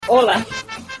Hola,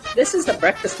 this is the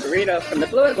breakfast burrito from the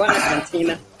Blue Iguana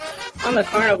Cantina on the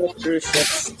Carnival cruise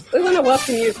ships. We want to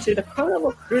welcome you to the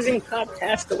Carnival Cruising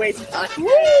Podcast Awaits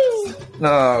podcast.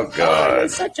 Oh, God.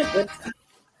 It's such a good time.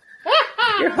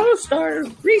 Your hosts are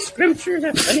Reese Grimsher,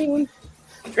 that funny one,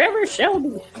 Trevor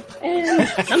Sheldon, and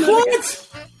some other guys.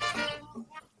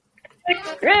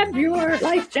 Grab your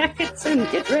life jackets and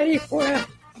get ready for a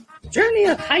journey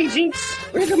of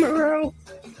hijinks, rigmarole,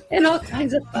 and all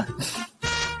kinds of fun.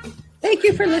 Thank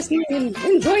you for listening and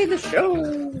enjoy the show.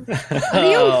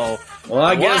 Oh, well,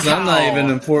 I guess I'm not even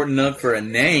important enough for a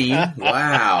name.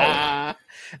 Wow.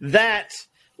 That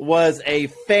was a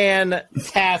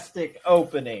fantastic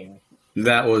opening.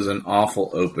 That was an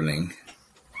awful opening.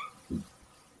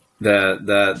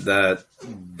 That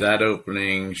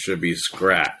opening should be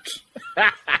scrapped.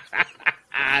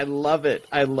 I love it.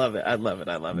 I love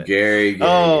it.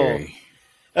 Gary.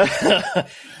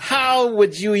 How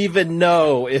would you even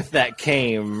know if that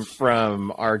came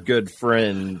from our good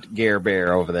friend Gare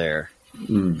Bear over there?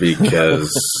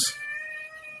 Because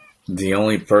the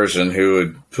only person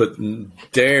who would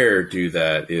dare do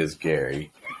that is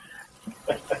Gary.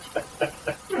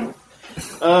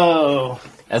 Oh,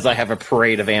 as I have a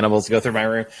parade of animals go through my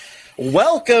room.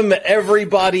 Welcome,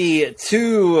 everybody,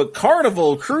 to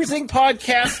Carnival Cruising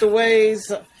Podcastaways.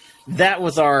 That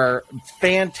was our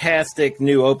fantastic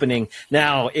new opening.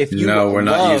 Now, if you we're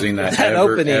not using that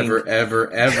ever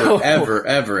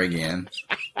again.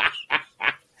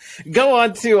 Go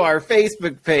on to our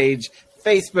Facebook page,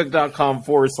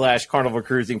 facebook.com/Carnival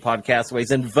Cruising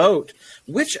Podcastaways, and vote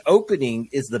which opening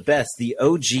is the best, the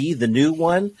OG, the new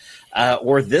one,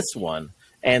 or this one.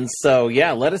 And so,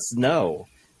 yeah, let us know.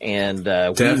 And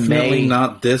definitely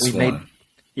not this one.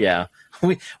 Yeah.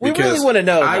 We really want to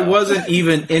know. I wasn't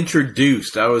even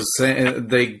introduced. I was saying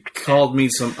they called me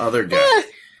some other guy.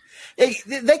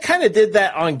 They kind of did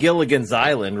that on Gilligan's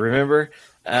Island, remember?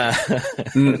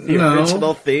 The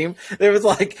original theme. There was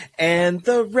like, and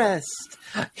the rest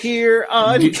here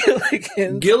on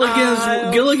Gilligan's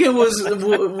Island. Gilligan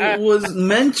was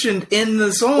mentioned in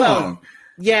the song. Well,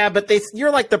 yeah, but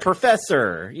you're like the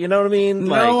professor. You know what I mean?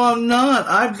 No, I'm not.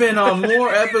 I've been on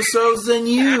more episodes than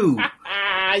you.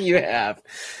 You have.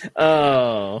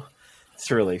 Oh,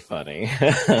 it's really funny.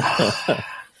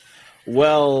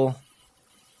 Well,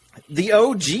 the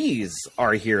OGs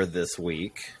are here this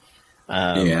week.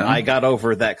 I got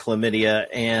over that chlamydia,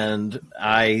 and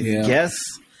I guess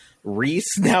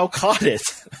Reese now caught it.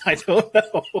 I don't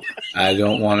know. I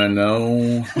don't want to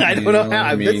know. I don't know how.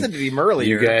 I visited him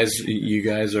earlier. You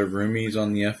guys are roomies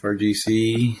on the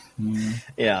FRGC.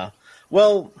 Yeah.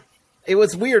 Well, it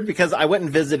was weird because I went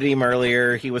and visited him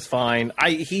earlier. He was fine.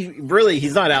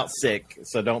 He's not out sick,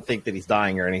 so don't think that he's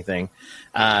dying or anything.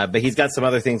 But he's got some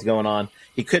other things going on.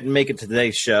 He couldn't make it to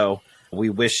today's show. We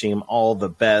wish him all the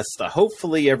best.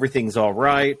 Hopefully everything's all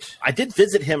right. I did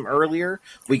visit him earlier.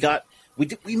 We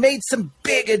made some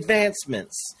big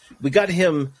advancements. We got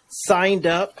him signed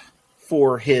up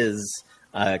for his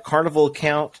Carnival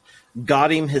account,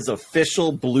 got him his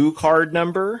official blue card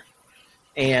number,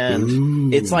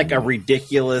 and it's like a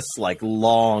ridiculous,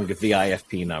 long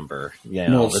VIFP number. You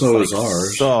know, so is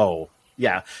ours. So,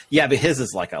 yeah, but his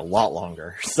is like a lot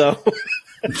longer. So,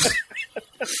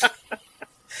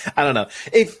 I don't know.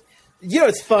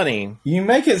 It's funny. You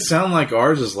make it sound like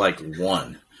ours is like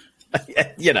 1.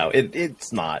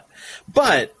 It's not.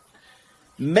 But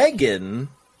Megan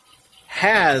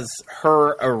has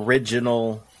her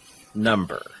original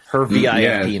number, her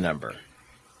VIFP number.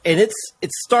 And it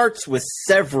starts with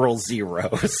several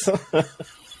zeros.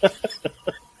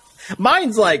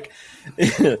 Mine's like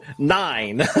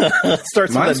 9.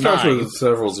 starts Mine with a starts 9. with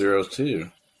several zeros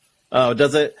too. Oh,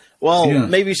 does it? Well,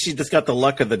 maybe she just got the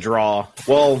luck of the draw.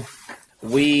 Well,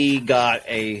 we got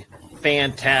a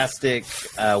fantastic,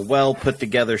 well put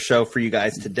together show for you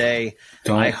guys today.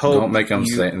 Don't make them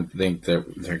think that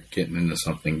they're getting into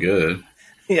something good.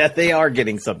 Yeah, they are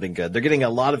getting something good. They're getting a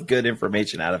lot of good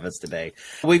information out of us today.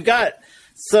 We've got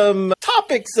some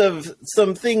topics of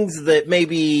some things that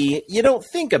maybe you don't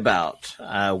think about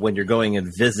when you're going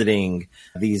and visiting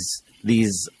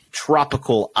these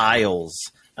tropical isles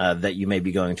that you may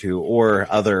be going to, or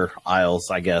other isles,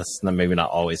 I guess. Maybe not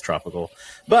always tropical,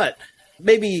 but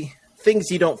maybe things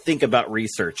you don't think about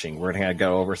researching. We're going to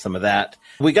go over some of that.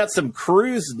 We got some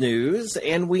cruise news,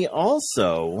 and we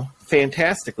also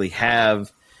fantastically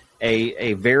have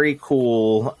a very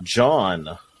cool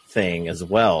John thing as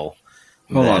well.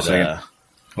 Hold on a second.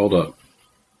 Hold up.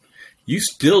 You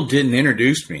still didn't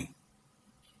introduce me.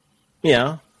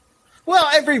 Yeah. Well,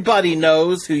 everybody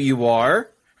knows who you are.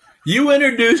 You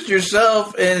introduced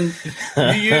yourself, and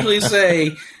you usually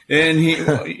say,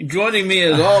 And joining me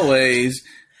as always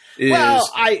is... Well,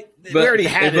 we already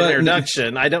had an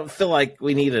introduction. I don't feel like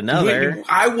we need another.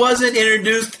 I wasn't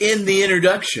introduced in the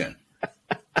introduction.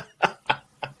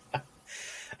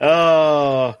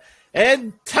 Oh,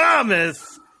 and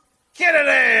Thomas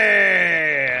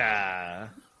Kennedy!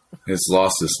 It's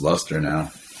lost its luster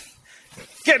now.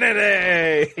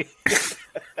 Kennedy!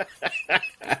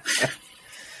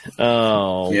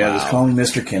 Oh, yeah, wow. just call me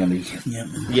Mr. Kennedy. Yep.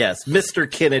 Yes, Mr.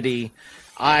 Kennedy.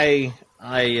 I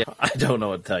don't know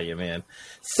what to tell you, man.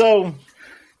 So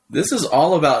this is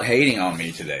all about hating on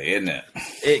me today, isn't it?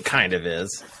 It kind of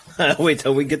is. Wait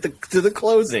till we get to the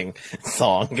closing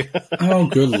song. Oh,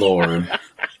 good Lord.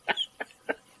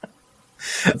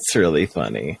 That's really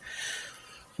funny.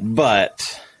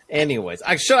 But anyways,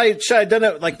 should I have done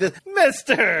it like this?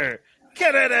 Mr.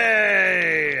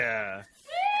 Kennedy!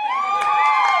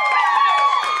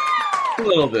 A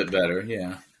little bit better,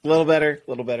 yeah. A little better. A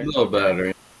little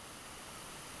better.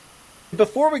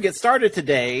 Before we get started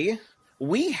today,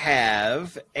 we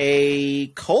have a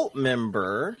cult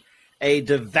member, a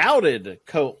devoted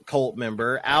cult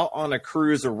member out on a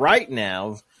cruise right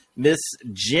now. Miss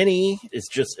Jenny is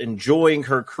just enjoying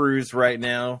her cruise right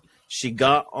now. She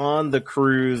got on the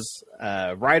cruise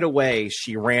right away.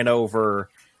 She ran over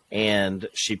and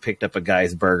she picked up a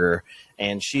guy's burger.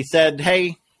 And she said,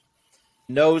 hey,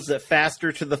 knows that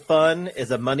faster to the fun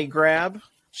is a money grab.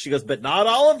 She goes, but not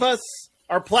all of us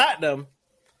are platinum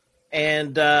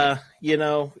and,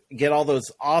 get all those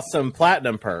awesome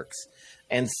platinum perks.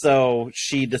 And so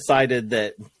she decided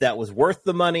that was worth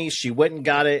the money. She went and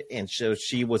got it. And so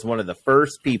she was one of the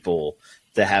first people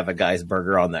to have a guy's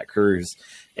burger on that cruise.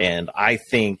 And I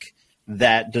think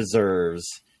that deserves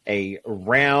a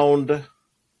round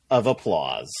of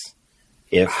applause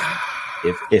if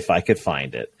I could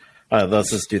find it.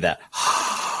 Let's just do that.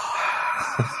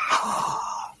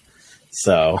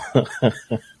 So.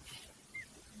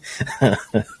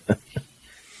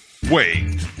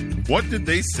 Wait, what did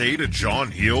they say to John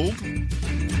Hield?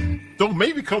 Don't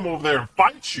make me come over there and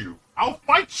fight you. I'll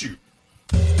fight you.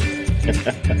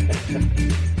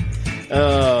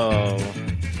 Oh,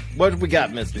 what we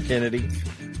got, Mr. Kennedy?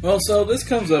 Well, so this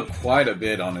comes up quite a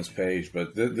bit on his page,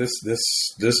 but this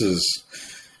is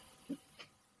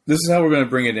how we're going to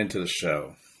bring it into the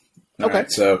show. All okay.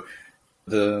 Right, so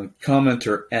the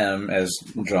commenter M, as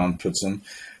John puts him,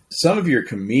 some of your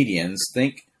comedians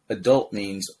think adult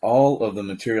means all of the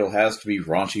material has to be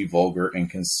raunchy, vulgar, and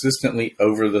consistently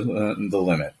over the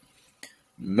limit.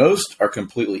 Most are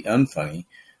completely unfunny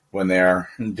when they are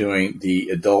doing the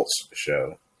adults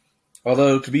show.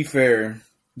 Although, to be fair,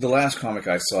 the last comic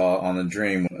I saw on The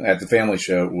Dream at the family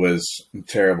show was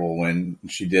terrible when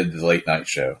she did the late night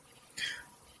show.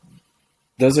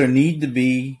 Does there need to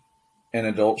be an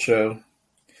adult show?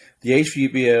 The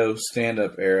HBO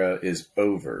stand-up era is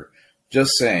over.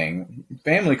 Just saying,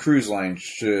 family cruise lines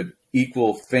should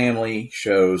equal family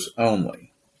shows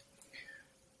only.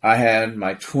 I had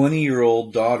my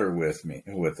 20-year-old daughter with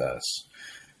us.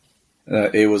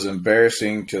 It was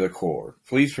embarrassing to the core.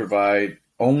 Please provide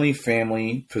only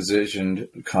family-positioned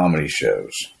comedy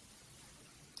shows.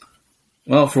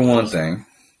 Well, for one thing,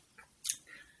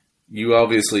 you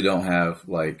obviously don't have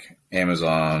like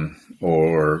Amazon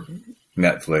or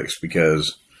Netflix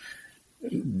because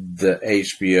the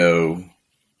HBO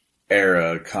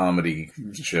era comedy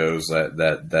shows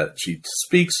that she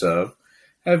speaks of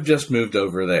have just moved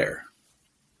over there.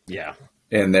 Yeah.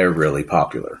 And they're really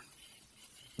popular.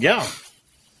 Yeah.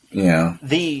 Yeah.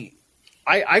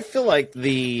 I feel like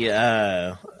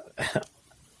I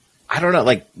don't know,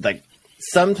 like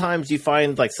sometimes you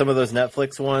find like some of those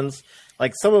Netflix ones,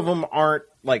 like some of them aren't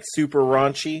like super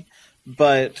raunchy,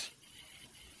 but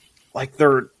like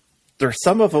there's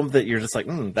some of them that you're just like,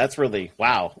 that's really,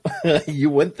 wow, you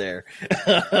went there.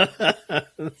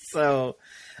 So,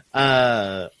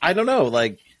 I don't know.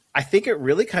 Like, I think it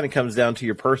really kind of comes down to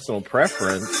your personal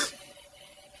preference.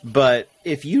 But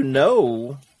if you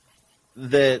know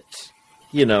that,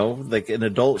 like an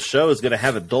adult show is going to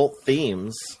have adult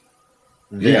themes,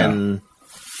 then,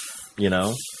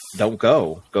 don't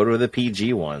go. Go to the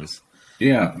PG ones.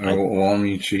 Yeah, well, I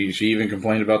mean, she even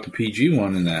complained about the PG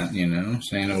one in that,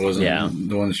 saying it wasn't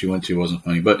the one that she went to wasn't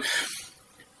funny. But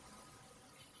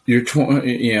there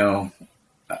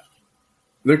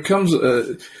comes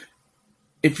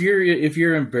if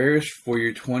you're embarrassed for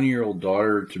your 20-year-old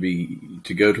daughter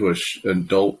to go to a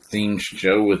adult themed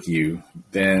show with you,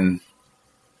 then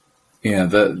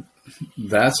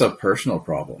that's a personal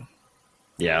problem.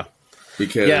 Yeah,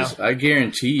 because I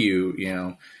guarantee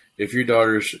you, if your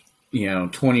daughter's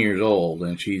 20 years old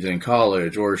and she's in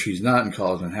college or she's not in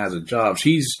college and has a job,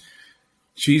 she's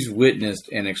she's witnessed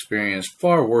and experienced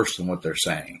far worse than what they're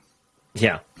saying.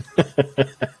 Yeah.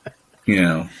 You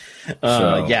know.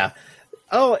 So. Yeah.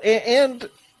 Oh, and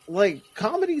like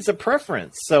comedy's a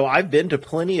preference. So I've been to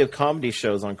plenty of comedy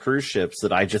shows on cruise ships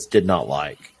that I just did not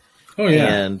like. Oh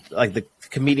yeah. And like the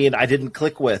comedian I didn't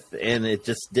click with, and it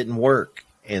just didn't work.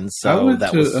 And so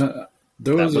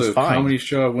there was a fine. comedy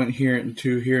show I went here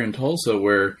in Tulsa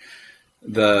where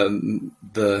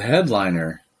the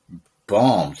headliner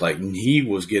bombed. Like, he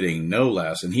was getting no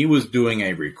laughs, and he was doing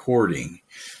a recording.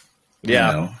 Yeah.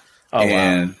 You know? Oh,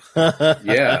 and wow.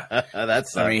 yeah, that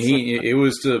sucks. I mean, it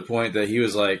was to the point that he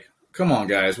was like, "Come on,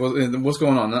 guys, what's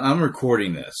going on? I'm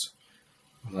recording this."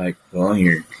 I'm like, well,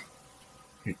 you're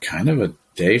kind of a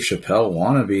Dave Chappelle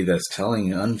wannabe that's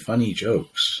telling unfunny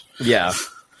jokes. Yeah.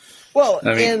 Well,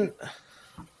 I mean,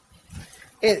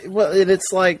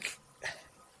 it's like,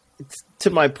 to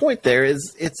my point there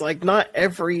is, it's like not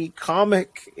every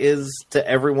comic is to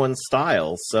everyone's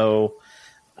style. So,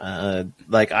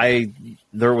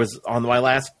 there was on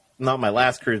not my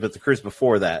last cruise, but the cruise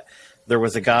before that, there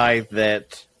was a guy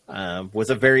that was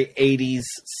a very 80s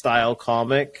style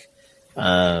comic,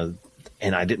 and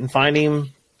I didn't find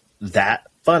him that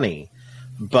funny,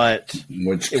 but it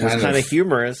was kind of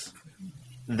humorous.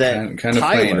 That kind of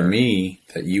funny to me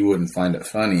that you wouldn't find it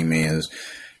funny, me, is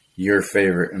your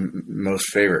most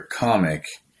favorite comic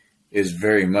is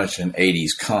very much an 80s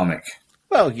comic.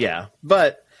 Well, yeah,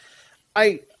 but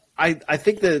I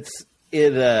think that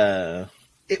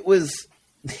it was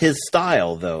his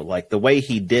style, though, like the way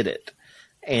he did it,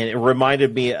 and it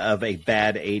reminded me of a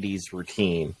bad 80s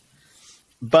routine.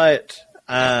 But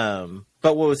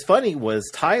what was funny was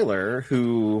Tyler,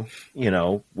 who,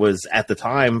 was at the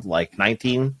time like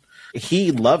 19.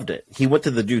 He loved it. He went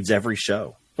to the dude's every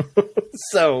show.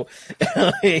 So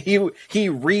he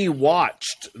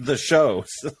rewatched the shows.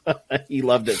 He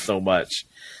loved it so much.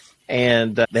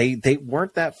 And they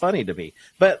weren't that funny to me.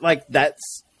 But like,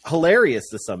 that's hilarious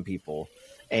to some people.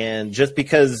 And just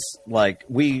because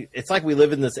it's like we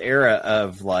live in this era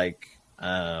of like,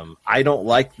 I don't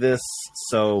like this,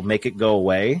 so make it go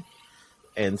away.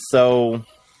 And so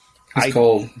I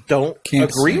don't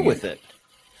agree with it.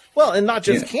 Well, and not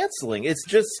just canceling. It's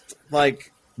just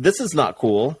like, this is not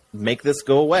cool. Make this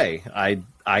go away.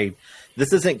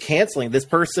 This isn't canceling. This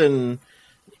person,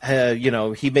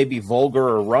 he may be vulgar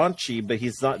or raunchy, but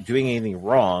he's not doing anything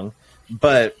wrong.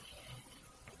 But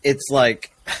it's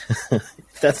like,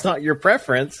 if that's not your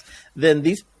preference, then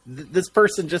this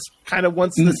person just kind of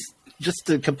wants this just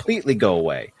to completely go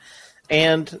away.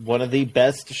 And one of the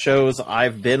best shows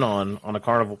I've been on a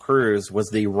Carnival cruise was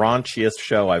the raunchiest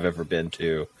show I've ever been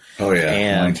to. Oh, yeah,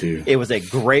 and mine too. It was a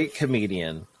great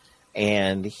comedian,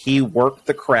 and he worked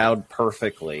the crowd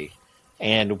perfectly.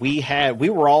 And we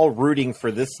were all rooting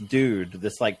for this dude,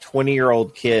 this like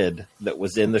 20-year-old kid that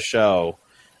was in the show,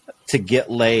 to get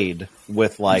laid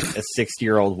with like a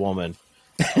 60-year-old woman.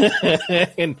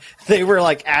 And they were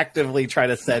like actively trying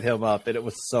to set him up, and it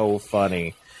was so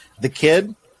funny. The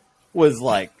kid was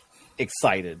like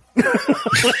excited. And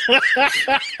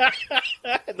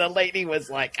the lady was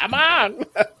like, "Come on."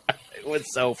 It was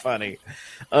so funny.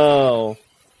 Oh,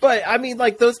 but I mean,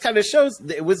 like those kind of shows,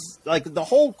 it was like the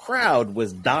whole crowd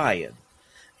was dying.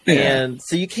 Yeah. And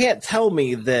so you can't tell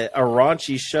me that a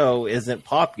raunchy show isn't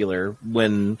popular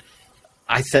when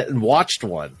I sat and watched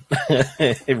one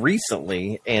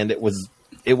recently, and it was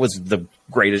the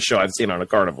greatest show I've seen on a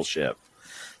Carnival ship.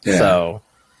 Yeah. So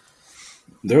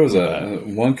there was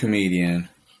one comedian,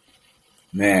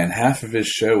 man, half of his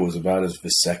show was about his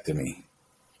vasectomy.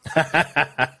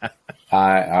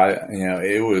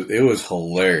 It was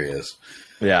hilarious.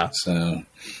 Yeah. So,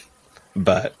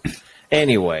 but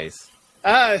anyways,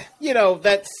 it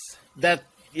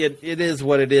is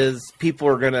what it is. People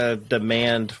are going to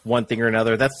demand one thing or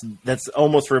another. That's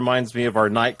almost reminds me of our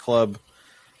nightclub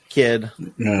kid.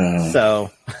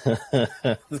 So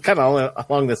it's kind of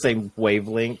along the same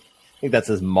wavelength. I think that's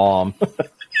his mom.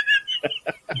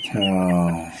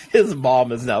 His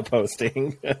mom is now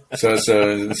posting. So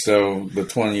the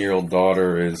 20-year-old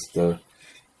daughter is the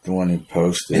one who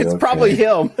posted. It's probably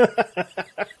him.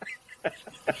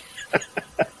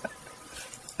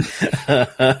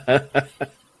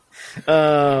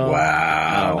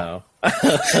 Wow. I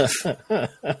don't know.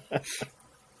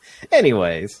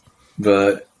 Anyways.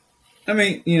 But, I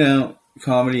mean,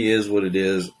 comedy is what it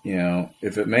is.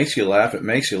 If it makes you laugh, it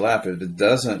makes you laugh. If it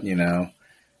doesn't,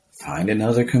 find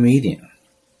another comedian.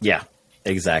 Yeah,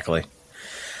 exactly.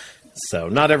 So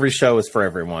not every show is for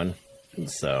everyone.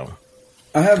 So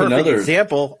I have perfect another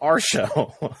example, our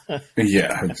show.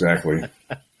 Yeah, exactly.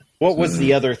 What was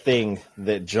the other thing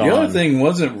that John... The other thing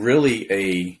wasn't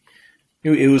really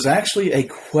It was actually a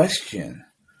question.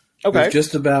 Okay. It was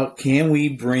just about, can we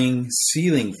bring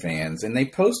ceiling fans? And they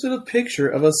posted a picture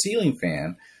of a ceiling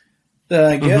fan that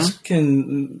I guess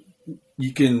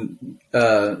you can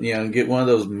get one of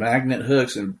those magnet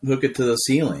hooks and hook it to the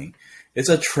ceiling. It's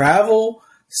a travel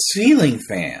ceiling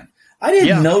fan. I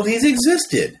didn't know these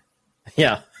existed.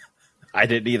 Yeah, I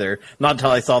didn't either. Not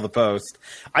until I saw the post.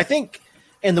 I think,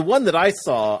 and the one that I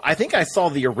saw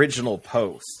the original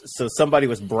post. So somebody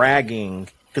was bragging,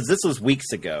 because this was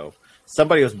weeks ago.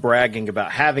 Somebody was bragging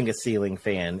about having a ceiling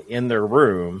fan in their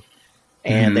room,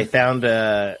 and they found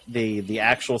the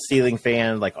actual ceiling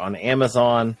fan like on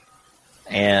Amazon,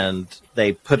 and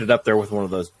they put it up there with one of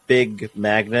those big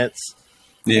magnets,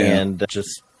 and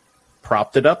just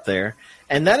propped it up there.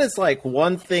 And that is like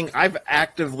one thing I've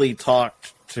actively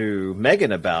talked to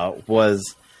Megan about,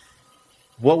 was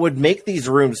what would make these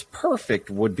rooms perfect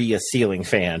would be a ceiling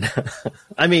fan.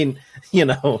 I mean,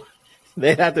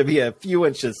 they'd have to be a few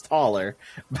inches taller,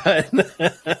 but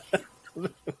the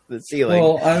ceiling.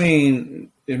 Well, I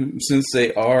mean, since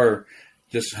they are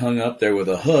just hung up there with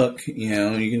a hook,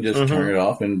 you can just turn it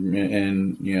off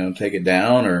and take it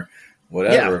down or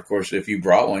whatever. Yeah. Of course, if you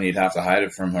brought one, you'd have to hide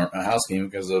it from a housekeeping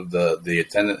because of the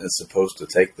attendant is supposed to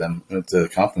take them to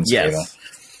compensate them.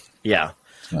 Yeah.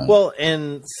 Well,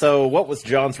 and so what was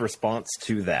John's response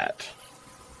to that?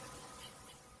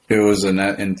 It was an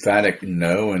emphatic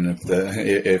no, and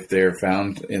if they're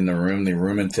found in the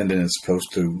room attendant is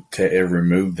supposed to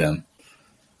remove them.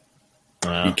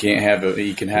 You can't have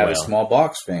you can have a small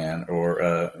box fan or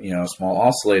a small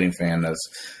oscillating fan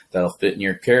that'll fit in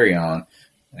your carry-on,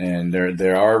 and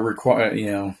there are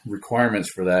requirements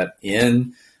for that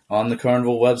on the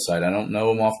Carnival website. I don't know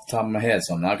them off the top of my head,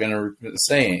 so I'm not going to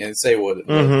say what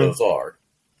those are,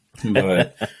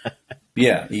 but.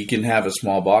 Yeah, you can have a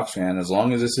small box fan as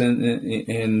long as it's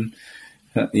in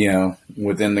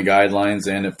within the guidelines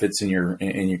and it fits in your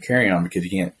carry-on, because you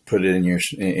can't put it in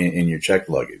your checked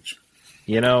luggage.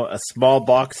 A small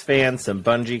box fan, some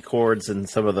bungee cords, and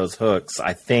some of those hooks.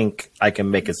 I think I can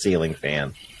make a ceiling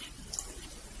fan.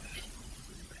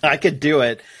 I could do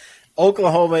it.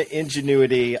 Oklahoma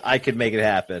ingenuity. I could make it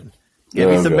happen. Give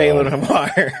me some baling and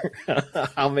wire.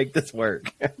 I'll make this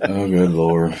work. Oh, good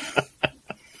Lord.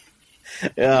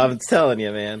 Yeah, I'm telling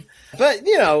you, man. But,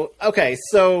 okay,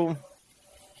 so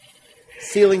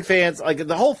ceiling fans, like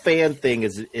the whole fan thing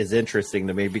is interesting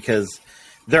to me, because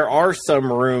there are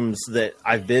some rooms that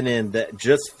I've been in that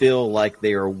just feel like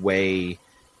they are way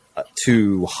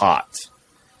too hot.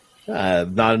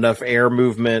 Not enough air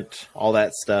movement, all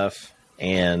that stuff.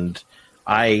 And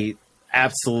I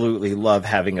absolutely love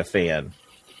having a fan.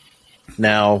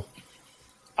 Now,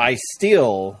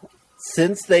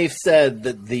 since they've said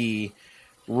that the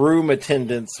room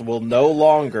attendants will no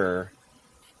longer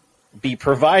be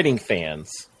providing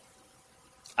fans,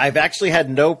 I've actually had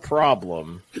no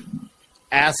problem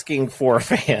asking for a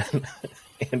fan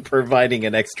and providing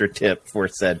an extra tip for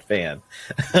said fan.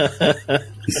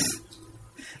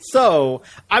 So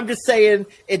I'm just saying,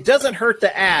 it doesn't hurt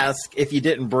to ask if you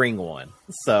didn't bring one.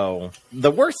 So the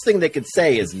worst thing they could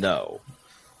say is no.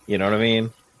 You know what I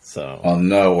mean? So,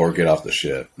 no, or get off the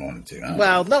ship.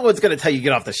 Well, no one's going to tell you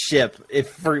get off the ship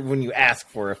when you ask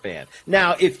for a fan.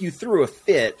 Now, if you threw a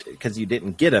fit because you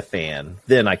didn't get a fan,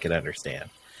 then I can understand.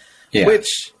 Yeah.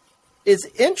 Which is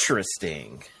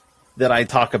interesting that I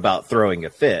talk about throwing a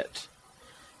fit,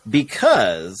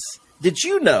 because did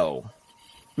you know,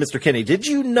 Mr. Kenny,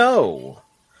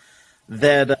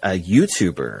 that a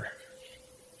YouTuber,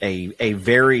 a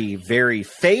very, very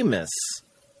famous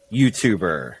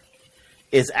YouTuber,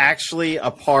 is actually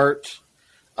a part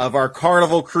of our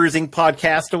Carnival Cruising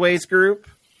Podcastaways group?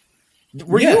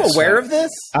 Were you aware of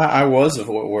this? I was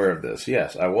aware of this.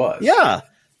 Yes, I was. Yeah.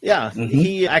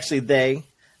 Mm-hmm. They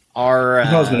are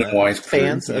husband and wife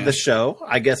fans of the show,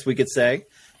 I guess we could say.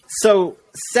 So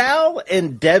Sal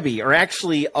and Debbie are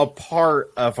actually a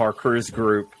part of our cruise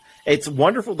group. It's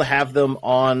wonderful to have them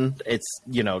on. It's,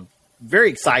 very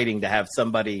exciting to have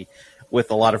somebody with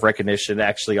a lot of recognition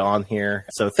actually on here.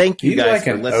 So thank you guys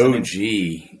for listening. OG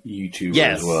YouTuber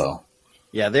as well.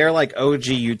 Yeah, they're like OG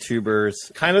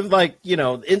YouTubers, kind of like,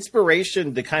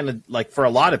 inspiration to kind of like for a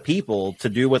lot of people to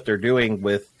do what they're doing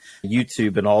with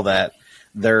YouTube and all that.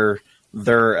 Their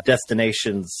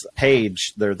destinations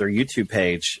page, their YouTube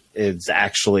page is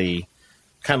actually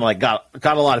kind of like got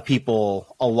a lot of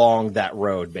people along that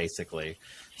road, basically.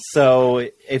 So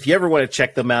if you ever want to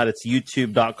check them out, it's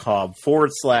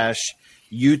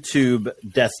youtube.com/YouTube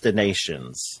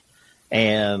destinations.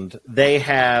 And they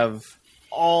have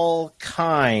all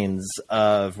kinds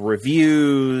of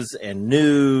reviews and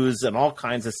news and all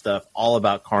kinds of stuff all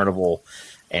about Carnival.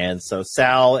 And so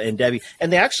Sal and Debbie,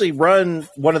 and they actually run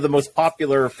one of the most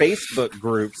popular Facebook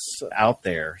groups out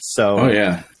there. So, Oh,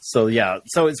 yeah.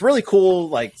 So it's really cool.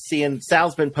 Like seeing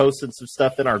Sal's been posting some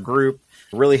stuff in our group,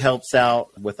 really helps out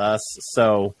with us.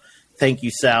 So thank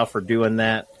you, Sal, for doing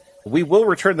that. We will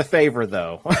return the favor,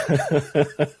 though,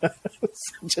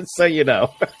 just so you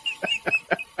know.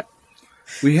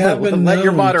 We have been let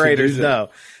your known moderators know.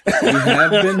 We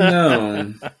have been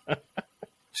known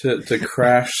to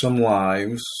crash some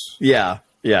lives. Yeah.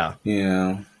 You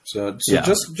know, so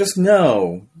Yeah. just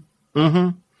know.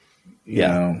 Mm-hmm.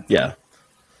 Yeah.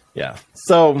 Yeah.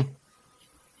 So,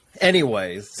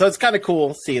 anyways, so it's kind of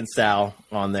cool seeing Sal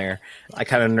on there. I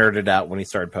kind of nerded out when he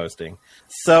started posting.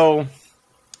 So,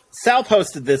 Sal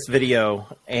posted this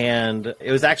video, and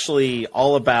it was actually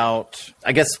all about,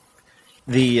 I guess,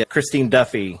 the Christine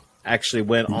Duffy actually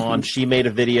went on. She made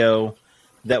a video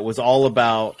that was all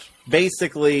about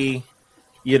basically,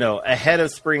 you know, ahead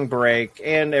of spring break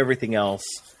and everything else,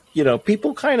 you know,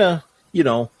 people kind of, you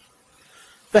know,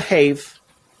 behave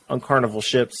on Carnival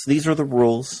ships. These are the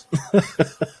rules.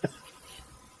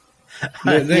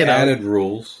 They added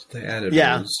rules. They added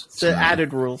rules. So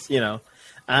added rules, you know.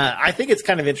 I think it's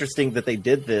kind of interesting that they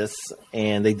did this,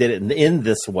 and they did it in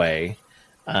this way.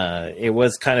 It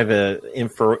was kind of a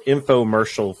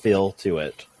infomercial feel to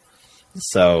it.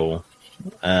 So,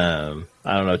 I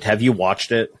don't know. Have you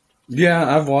watched it?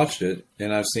 Yeah, I've watched it,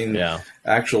 and I've seen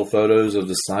actual photos of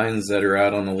the signs that are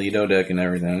out on the Lido deck and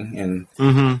everything.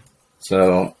 And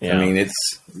so, I mean, this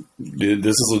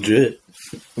is legit.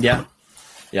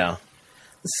 Yeah.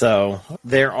 So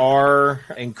there are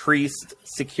increased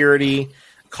security.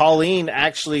 Colleen,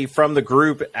 actually, from the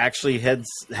group, actually had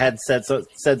said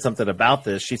something about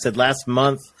this. She said last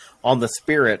month on the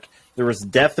Spirit, there was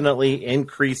definitely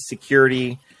increased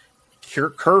security.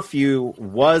 Curfew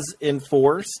was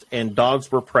enforced, and dogs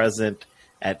were present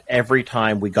at every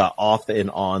time we got off and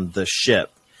on the ship.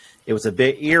 It was a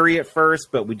bit eerie at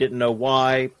first, but we didn't know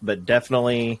why, but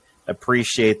definitely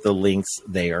appreciate the lengths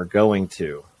they are going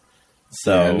to.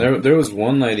 So yeah, there was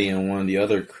one lady in one of the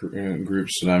other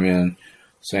groups that I'm in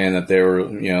saying that they were,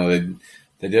 you know,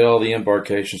 they did all the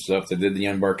embarkation stuff. They did the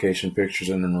embarkation pictures,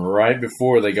 and then right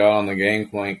before they got on the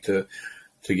gangplank to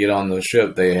get on the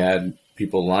ship, they had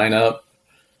people line up,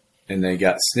 and they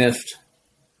got sniffed,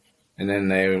 and then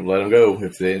they let them go.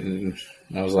 If they, and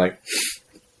I was like,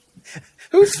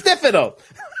 who's sniffing them?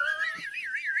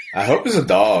 I hope it's a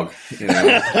dog. You know,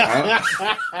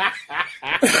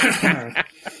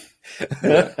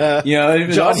 you know,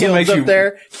 it John also Hill's makes up you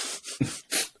there.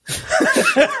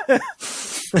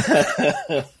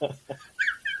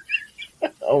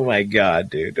 Oh my god,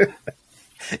 dude!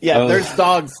 Yeah, there's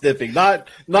dogs sniffing, not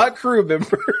crew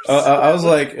members. I was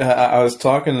like, I was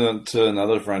talking to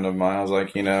another friend of mine. I was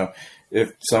like, you know,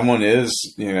 if someone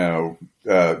is, you know,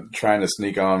 trying to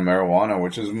sneak on marijuana,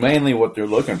 which is mainly what they're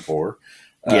looking for,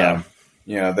 you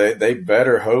know, they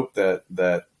better hope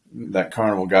that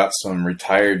Carnival got some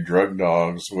retired drug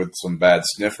dogs with some bad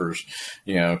sniffers,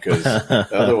 you know, because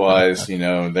otherwise, you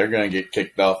know, they're going to get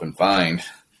kicked off and fined.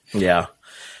 Yeah.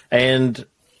 And,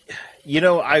 you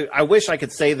know, I wish I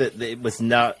could say that it was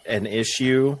not an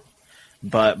issue,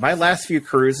 but my last few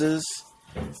cruises,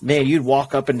 man, you'd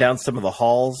walk up and down some of the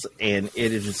halls, and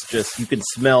it is just, you can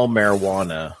smell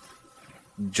marijuana.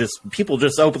 Just people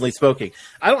just openly smoking.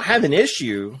 I don't have an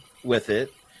issue with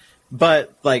it.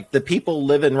 But, like, the people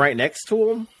living right next to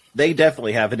them, they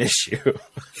definitely have an issue.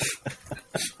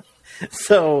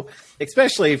 So,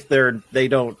 especially if they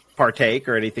don't partake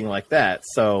or anything like that.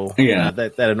 So,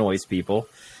 that annoys people.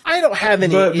 I don't have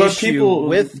any issue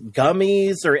with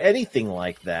gummies or anything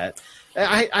like that.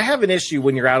 I have an issue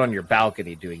when you're out on your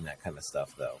balcony doing that kind of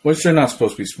stuff, though. Which they're not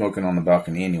supposed to be smoking on the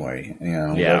balcony anyway. You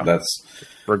know, yeah, that's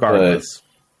regardless.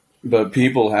 But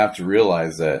people have to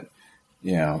realize that,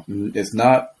 you know, it's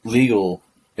not legal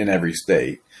in every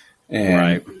state,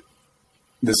 and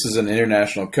this is an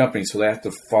international company, so they have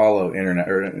to follow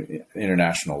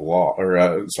international law,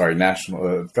 or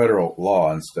national federal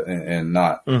law, and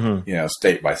not you know,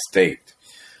 state by state.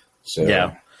 So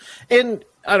yeah, and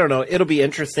I don't know. It'll be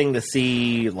interesting to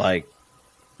see, like,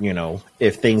 you know,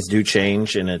 if things do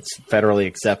change and it's federally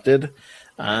accepted.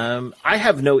 I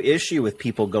have no issue with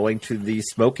people going to the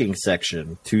smoking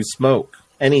section to smoke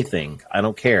anything. I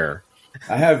don't care.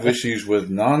 I have issues with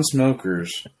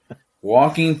non-smokers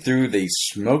walking through the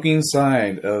smoking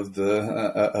side of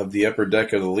the upper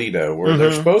deck of the Lido, where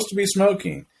they're supposed to be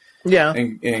smoking. Yeah.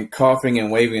 And coughing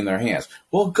and waving their hands.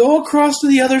 Well, go across to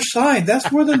the other side.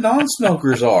 That's where the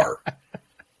non-smokers are.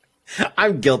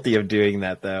 I'm guilty of doing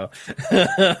that, though.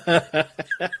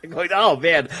 Going, oh,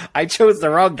 man, I chose the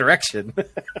wrong direction.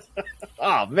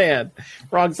 Oh man,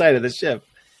 wrong side of the ship.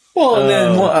 Well, and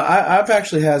then I've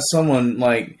actually had someone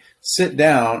like sit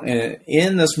down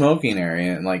in the smoking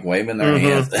area and like waving their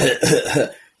hands.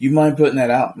 You mind putting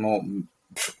that out? Well,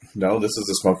 no, this is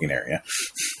the smoking area.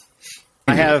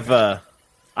 I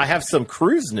have some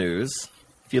cruise news.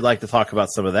 If you'd like to talk about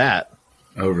some of that.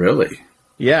 Oh, really?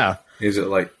 Yeah. Is it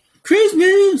like cruise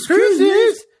news? Cruise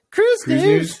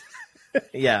news.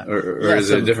 Yeah. Or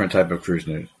is it a different type of cruise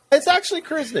news? It's actually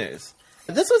cruise news.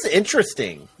 This was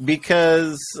interesting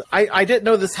because I didn't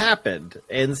know this happened,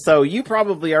 and so you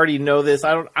probably already know this.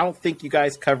 I don't think you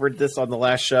guys covered this on the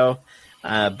last show,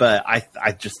 but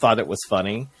I just thought it was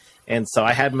funny, and so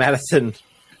I had Madison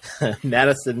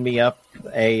me up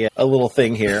a little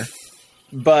thing here.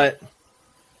 But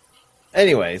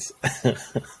anyways,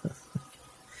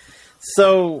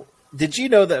 so did you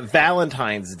know that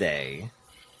Valentine's Day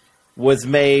was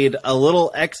made a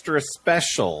little extra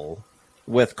special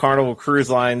with Carnival Cruise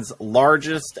Line's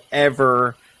largest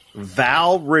ever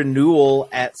vow renewal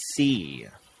at sea?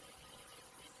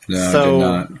 No, so I did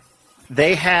not.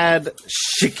 They had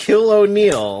Shaquille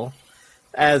O'Neal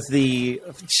as the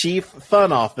chief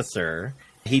fun officer.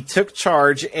 He took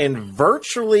charge and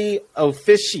virtually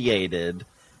officiated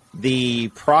the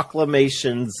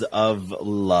proclamations of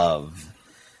love.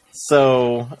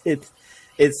 So it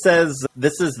says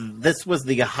this was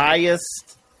the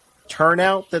highest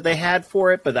turnout that they had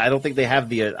for it, but I don't think they have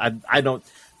the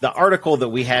article that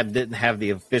we had didn't have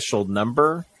the official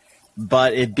number,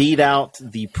 but it beat out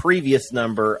the previous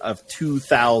number of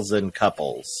 2,000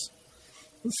 couples.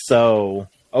 So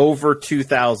over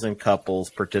 2,000 couples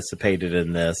participated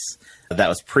in this. That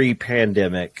was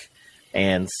pre-pandemic,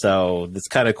 and so it's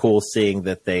kind of cool seeing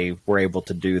that they were able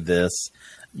to do this.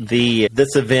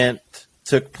 This event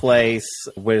took place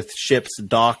with ships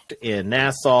docked in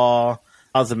Nassau,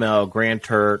 Cozumel, Grand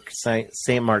Turk, Saint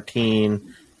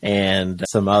Martin, and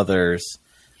some others,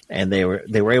 and they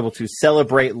were able to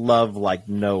celebrate love like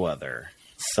no other.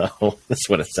 So that's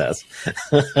what it says.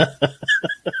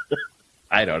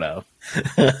 I don't know.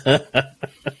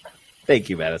 Thank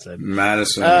you, Madison.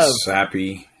 Madison is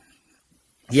sappy.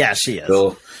 Yeah, she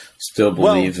is. Still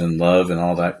believes in love and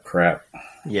all that crap.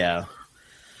 Yeah.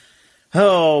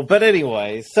 Oh, but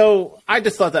anyway, so I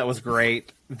just thought that was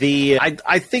great.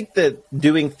 I think that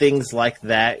doing things like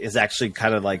that is actually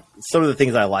kind of like some of the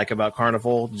things I like about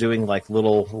Carnival, doing like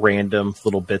random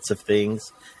little bits of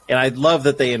things. And I love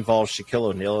that they involve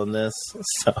Shaquille O'Neal in this.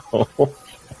 So,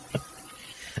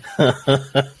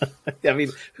 I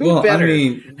mean, who better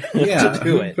to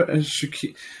do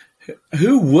it?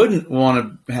 Who wouldn't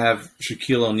want to have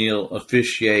Shaquille O'Neal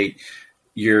officiate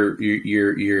your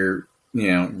your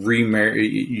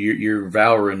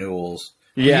vow renewals?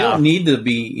 Yeah. You don't need to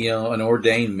be, an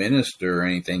ordained minister or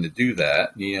anything to do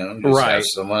that. Just have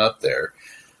someone up there.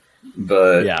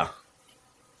 But,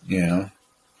 of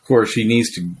course, he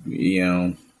needs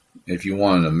to, if you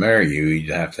wanted to marry you, you'd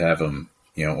have to have him,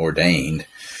 ordained.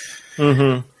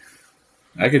 Mm-hmm.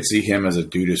 I could see him as a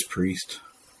Dudas priest.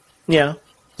 Yeah.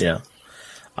 Yeah.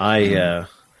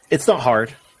 It's not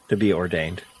hard to be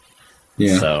ordained.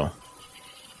 Yeah. So,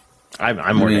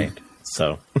 I'm ordained.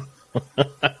 So,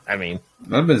 I mean,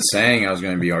 I've been saying I was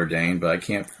going to be ordained, but I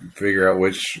can't figure out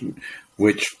which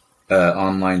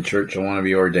online church I want to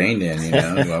be ordained in.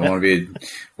 Do I want to be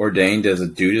ordained as a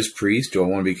Dudas priest? Do I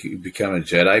want to become a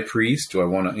Jedi priest? Do I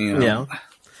want to, Yeah.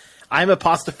 I'm a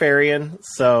Pastafarian,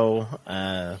 so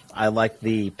I like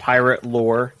the pirate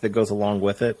lore that goes along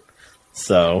with it.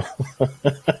 So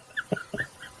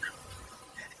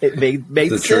it made the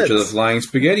sense. Church of the Flying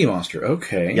Spaghetti Monster.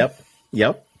 Okay.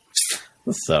 Yep.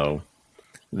 So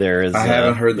there is. I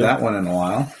haven't heard that one in a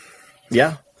while.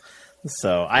 Yeah.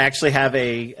 So I actually have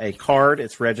a card.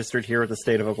 It's registered here with the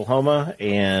state of Oklahoma,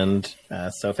 and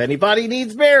so if anybody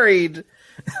needs married,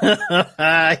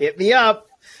 hit me up.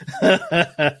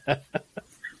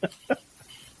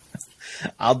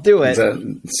 I'll do it.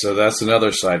 So that's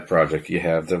another side project you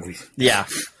have that we.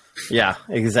 Yeah,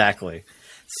 exactly.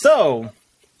 So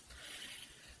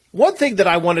one thing that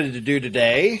I wanted to do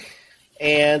today,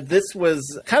 and this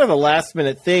was kind of a last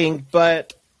minute thing,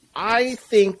 but I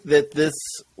think that this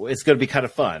is going to be kind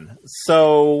of fun.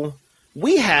 So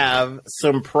we have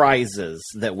some prizes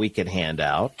that we can hand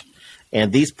out.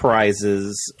 And these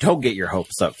prizes, don't get your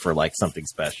hopes up for like something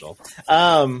special.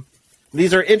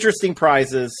 These are interesting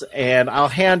prizes, and I'll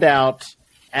hand out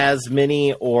as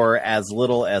many or as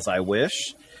little as I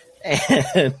wish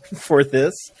and for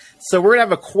this. So we're going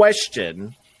to have a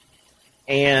question,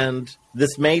 and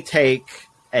this may take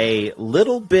a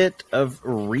little bit of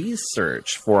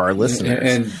research for our listeners.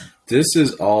 And this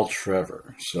is all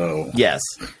Trevor. So Yes.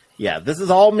 Yeah, this is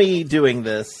all me doing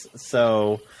this,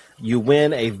 so you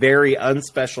win a very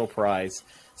unspecial prize.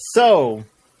 So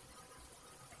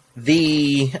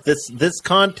this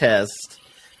contest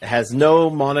has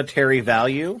no monetary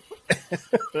value.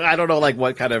 I don't know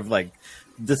what kind of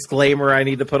disclaimer I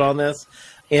need to put on this.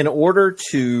 In order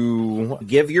to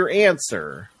give your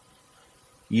answer,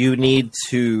 you need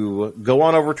to go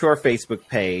on over to our Facebook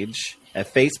page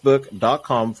at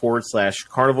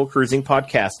facebook.com/Carnival Cruising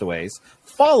Podcastaways.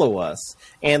 Follow us.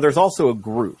 And there's also a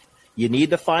group. You need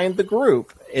to find the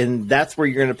group, and that's where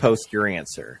you're going to post your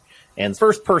answer. And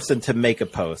first person to make a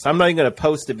post. I'm not even going to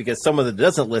post it because someone that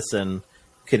doesn't listen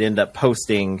could end up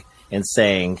posting and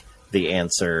saying the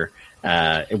answer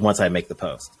once I make the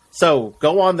post. So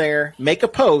go on there, make a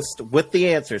post with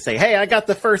the answer. Say, hey, I got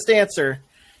the first answer.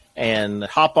 And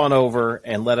hop on over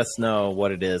and let us know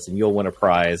what it is, and you'll win a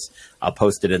prize. I'll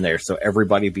post it in there so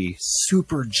everybody be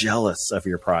super jealous of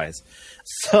your prize.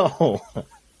 So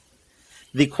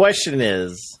the question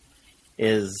is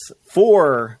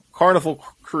for Carnival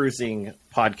Cruising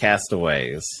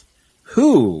Podcastaways,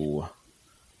 who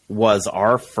was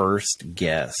our first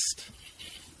guest?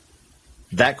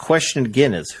 That question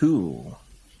again is, who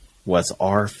was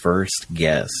our first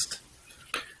guest?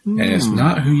 And it's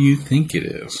not who you think it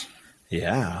is.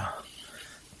 Yeah.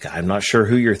 I'm not sure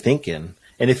who you're thinking.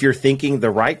 And if you're thinking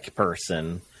the right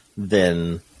person,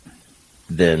 then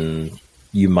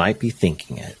you might be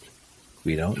thinking it.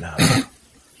 We don't know.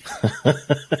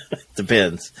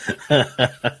 Depends.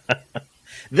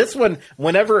 This one,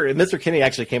 whenever Mr. Kinney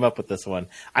actually came up with this one,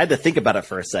 I had to think about it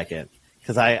for a second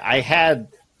because I had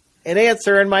an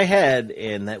answer in my head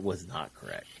and that was not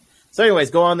correct. So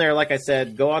anyways, go on there. Like I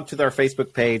said, go on to our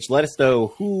Facebook page. Let us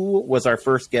know who was our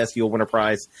first guest. You'll win a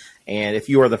prize. And if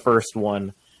you are the first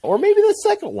one, or maybe the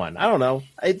second one, I don't know.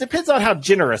 It depends on how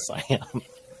generous I am.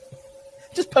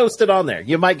 Just post it on there.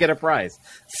 You might get a prize.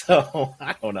 So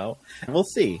I don't know. We'll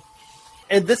see.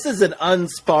 And this is an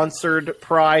unsponsored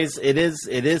prize. It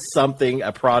is something,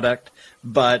 a product,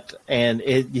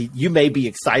 you may be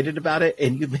excited about it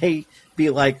and you may be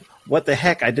like, what the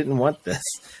heck? I didn't want this.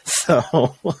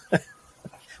 So,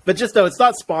 but just know it's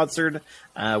not sponsored.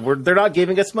 They're not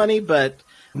giving us money, but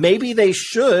maybe they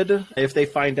should if they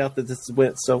find out that this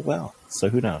went so well. So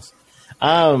who knows?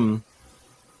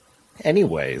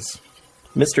 Anyways,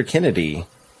 Mr. Kennedy,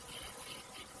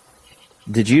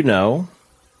 did you know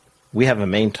we have a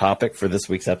main topic for this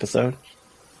week's episode?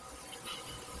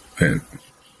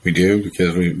 We do,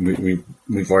 because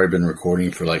we've already been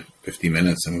recording for 50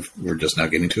 minutes and we're just now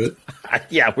getting to it.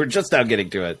 Yeah, we're just now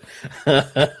getting to it.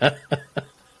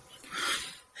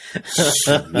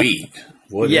 Sweet.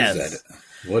 What is that?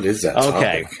 What is that topic?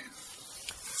 Okay.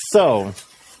 So,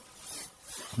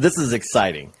 this is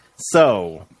exciting.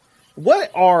 So, what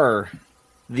are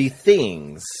the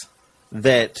things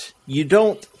that you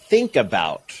don't think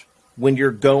about when you're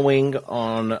going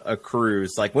on a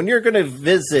cruise? Like when you're going to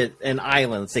visit an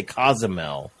island, say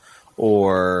Cozumel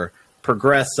or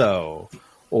Progresso,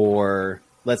 or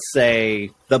let's say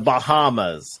the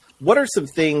Bahamas. What are some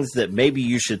things that maybe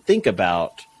you should think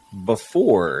about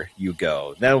before you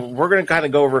go? Now, we're going to kind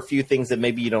of go over a few things that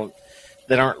maybe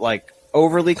that aren't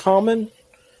overly common.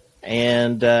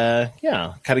 And kind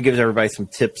of gives everybody some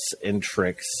tips and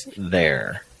tricks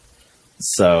there.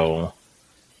 So,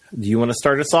 do you want to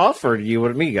start us off, or do you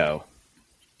want me to go?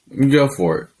 Go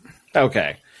for it.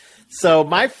 Okay. So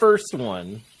my first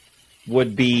one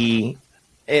would be,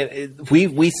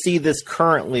 we see this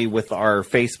currently with our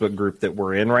Facebook group that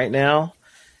we're in right now.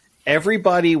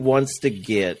 Everybody wants to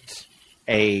get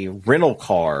a rental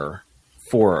car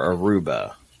for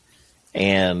Aruba.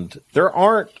 And there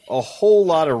aren't a whole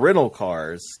lot of rental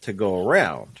cars to go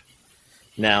around.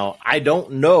 Now, I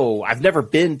don't know. I've never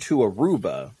been to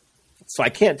Aruba, so I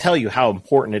can't tell you how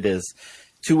important it is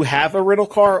to have a rental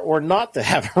car or not to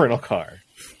have a rental car.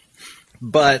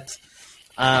 But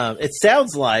it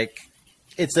sounds like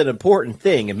it's an important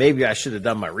thing, and maybe I should have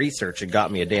done my research and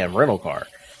got me a damn rental car.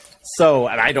 So,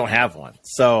 and I don't have one.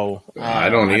 So I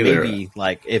don't either. Maybe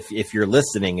if you're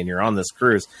listening and you're on this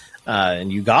cruise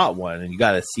and you got one and you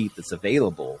got a seat that's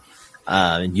available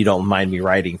and you don't mind me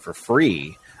riding for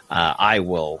free, I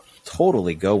will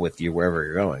totally go with you wherever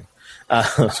you're going.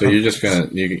 So you're just gonna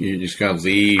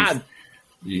leave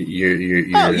your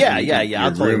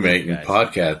roommate and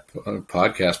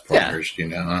podcast partners,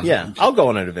 Huh? Yeah, I'll go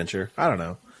on an adventure. I don't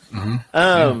know.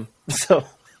 Mm-hmm. So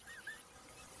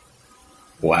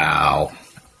wow.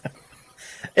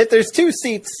 If there's two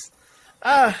seats,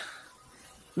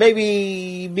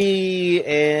 maybe me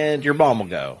and your mom will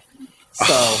go.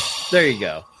 So there you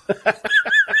go.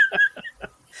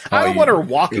 I don't want her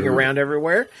walking around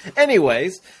everywhere.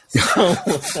 Anyways,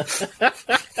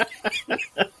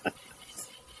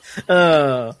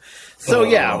 so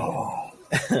yeah.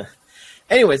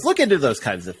 Anyways, look into those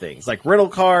kinds of things, like rental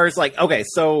cars. Like, okay,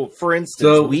 so for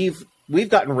instance, we've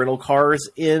gotten rental cars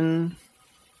in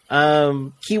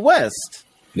Key West.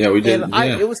 Yeah, we did.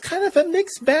 And it was kind of a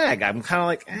mixed bag. I'm kind of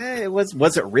like,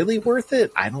 was it really worth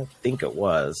it? I don't think it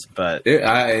was, but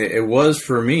it was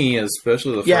for me,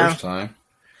 especially the first time.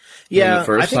 Yeah, and the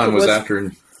first time was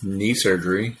after knee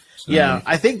surgery. So. Yeah,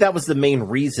 I think that was the main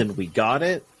reason we got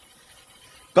it.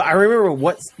 But I remember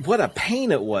what a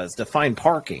pain it was to find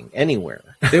parking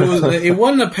anywhere. It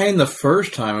wasn't a pain the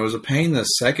first time. It was a pain the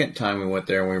second time we went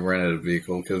there and we rented a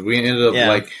vehicle because we ended up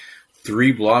like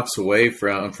 3 blocks away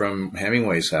from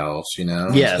Hemingway's house,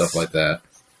 and stuff like that.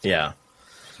 Yeah.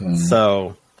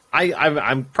 So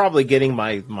I'm probably getting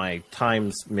my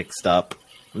times mixed up,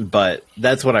 but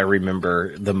that's what I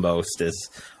remember the most is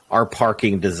our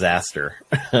parking disaster.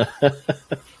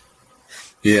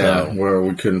 Yeah, where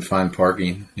we couldn't find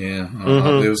parking. Yeah,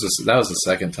 that was the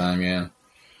second time. Yeah,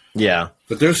 yeah.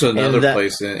 But there's another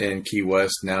place in Key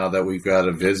West now that we've got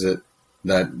to visit.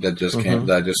 That just came.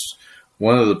 That just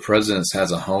one of the presidents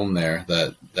has a home there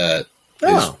that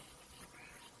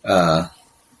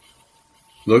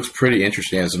looks pretty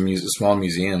interesting. It's a small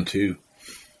museum too.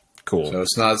 Cool. So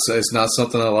it's not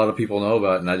something that a lot of people know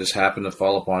about, and I just happened to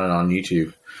fall upon it on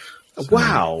YouTube. So,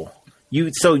 wow.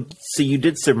 So you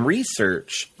did some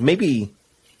research. Maybe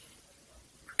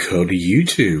go to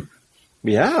YouTube.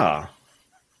 Yeah.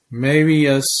 Maybe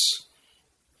us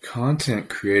content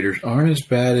creators aren't as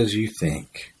bad as you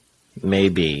think.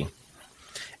 Maybe.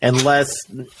 Unless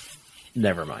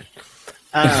never mind.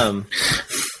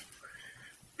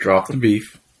 Drop the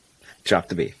beef. Drop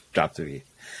the beef.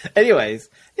 Anyways,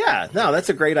 yeah, no, that's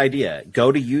a great idea.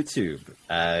 Go to YouTube,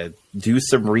 do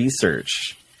some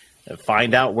research.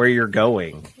 Find out where you're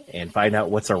going and find out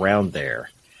what's around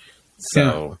there.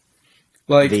 So,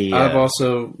 I've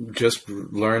also just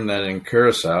learned that in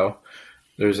Curacao,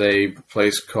 there's a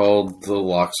place called the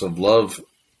Locks of Love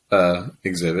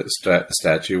exhibit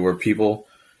statue where people,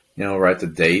 write the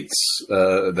dates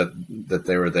that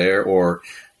they were there, or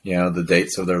the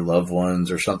dates of their loved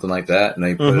ones or something like that, and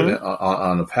they put it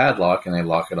on a padlock and they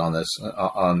lock it on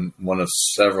on one of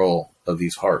several of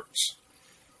these hearts.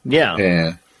 Yeah.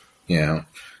 And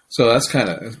so that's kind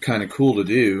of cool to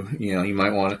do. You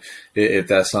might want to, if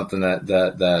that's something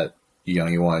that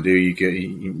you want to do,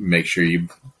 you make sure you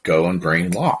go and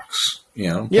bring locks,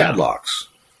 padlocks.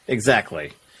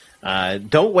 Exactly.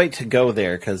 Don't wait to go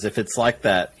there, because if it's like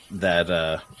that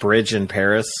bridge in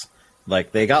Paris,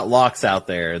 like they got locks out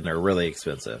there and they're really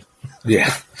expensive.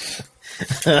 Yeah.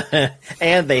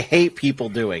 And they hate people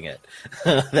doing it.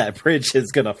 That bridge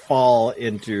is going to fall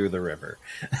into the river.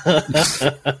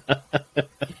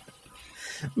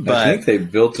 But I think they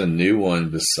built a new one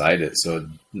beside it, so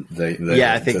they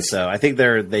I think so. I think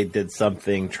they did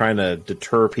something trying to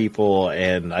deter people,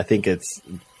 and I think it's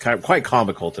quite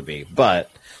comical to me. But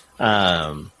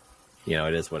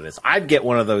it is what it is. I'd get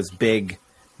one of those big,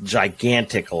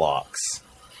 gigantic locks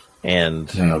and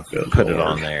put it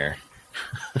on there.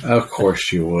 Of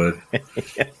course you would.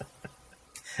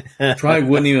 Probably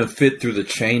wouldn't even fit through the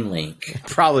chain link.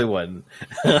 Probably wouldn't.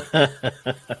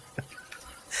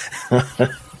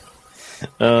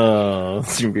 Oh,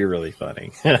 it's gonna be really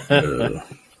funny.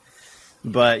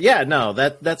 But yeah, no,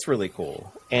 that's really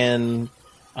cool. And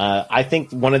I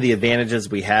think one of the advantages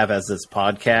we have as this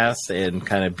podcast and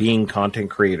kind of being content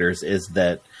creators is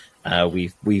that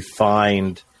we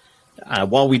find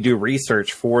while we do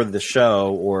research for the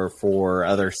show or for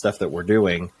other stuff that we're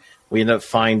doing, we end up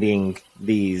finding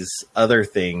these other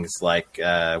things, like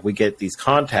we get these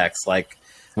contacts, like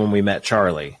when we met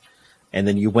Charlie. And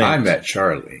then you went. I met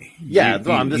Charlie. Yeah,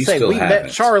 I'm just saying we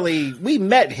met Charlie. We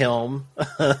met him.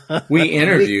 We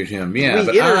interviewed him. Yeah,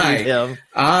 we interviewed him.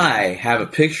 I have a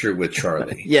picture with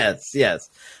Charlie. Yes.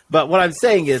 But what I'm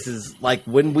saying is like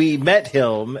when we met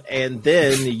him, and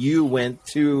then you went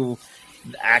to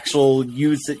actual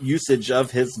usage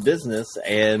of his business,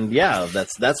 and yeah,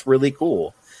 that's really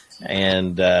cool.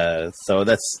 And so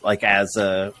that's like, as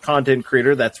a content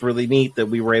creator, that's really neat that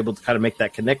we were able to kind of make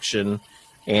that connection.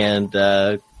 And,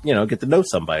 get to know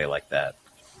somebody like that.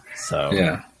 So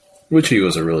yeah, Richie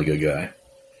was a really good guy.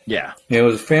 Yeah. It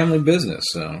was a family business.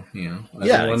 So,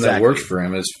 everyone that works for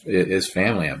him is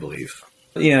family, I believe.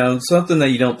 Something that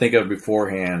you don't think of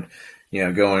beforehand,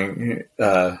 going,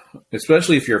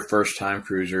 especially if you're a first time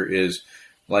cruiser, is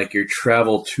like your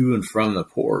travel to and from the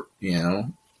port,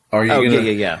 Are you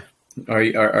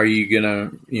Are you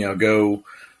gonna, go,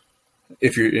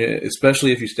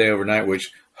 especially if you stay overnight,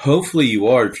 which Hopefully you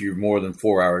are if you're more than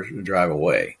 4 hours to drive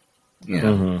away. You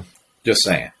know, just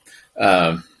saying.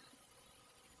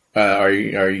 Are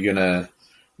you gonna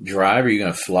drive? Are you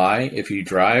gonna fly? If you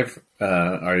drive,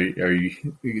 do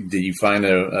you find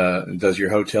does your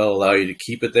hotel allow you to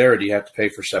keep it there, or do you have to pay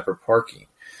for separate parking?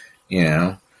 You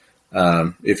know,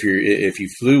 if you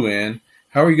flew in,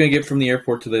 how are you going to get from the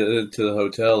airport to the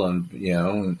hotel, and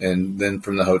and then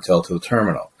from the hotel to the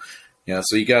terminal?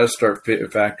 So you got to start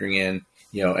factoring in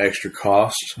extra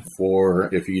costs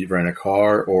for if you rent a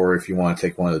car, or if you want to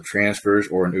take one of the transfers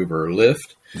or an Uber or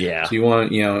Lyft. Yeah. So you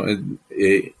want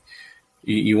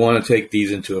you want to take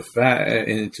these into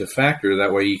factor.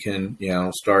 That way you can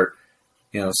start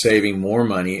saving more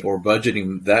money, or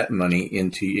budgeting that money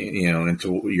into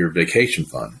your vacation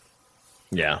fund.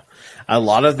 Yeah. A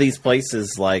lot of these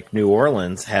places like New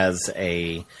Orleans has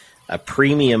a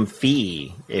premium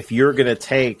fee. If you're going to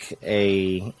take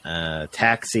a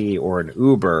taxi or an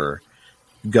Uber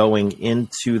going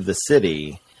into the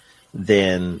city,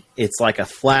 then it's like a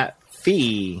flat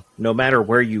fee no matter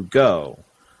where you go.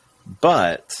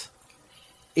 But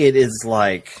it is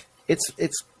like it's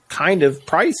kind of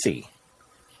pricey.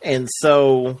 And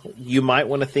so you might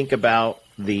want to think about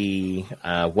the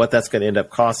what that's going to end up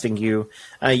costing you.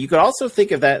 You could also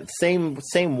think of that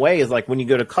same way as like when you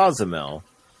go to Cozumel.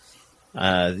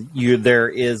 There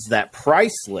is that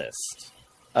price list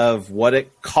of what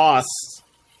it costs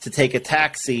to take a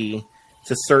taxi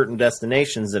to certain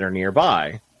destinations that are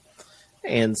nearby.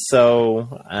 And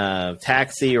so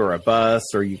taxi or a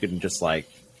bus, or you can just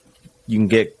you can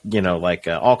get,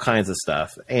 all kinds of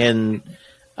stuff, and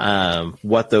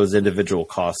what those individual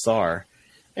costs are.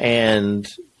 And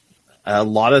a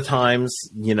lot of times,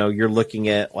 you're looking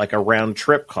at like a round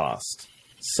trip cost.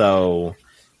 So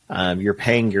you're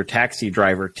paying your taxi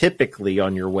driver typically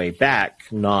on your way back,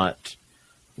 not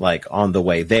like on the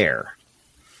way there.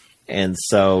 And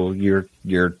so you're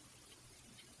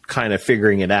kind of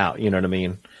figuring it out, you know what I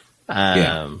mean?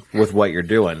 With what you're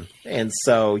doing. And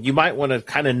so you might want to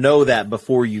kind of know that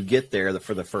before you get there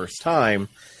for the first time,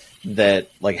 that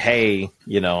like, hey,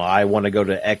 I want to go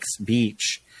to X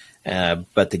beach,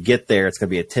 but to get there, it's going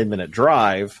to be a 10-minute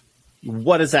drive.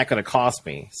 What is that going to cost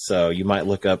me? So you might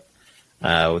look up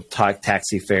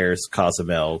taxi fares,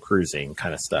 Cozumel, cruising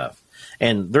kind of stuff.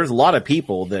 And there's a lot of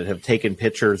people that have taken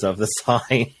pictures of the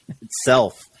sign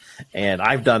itself. And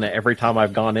I've done it every time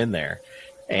I've gone in there.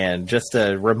 And just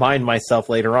to remind myself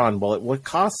later on, well, it would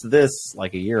cost this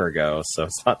like a year ago, so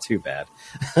it's not too bad.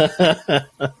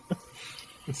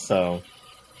 So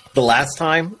the last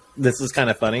time, this is kind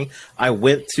of funny, I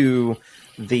went to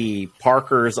the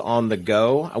Parkers on the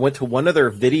Go. I went to one of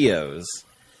their videos.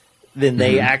 Then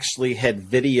they actually had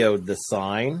videoed the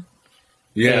sign.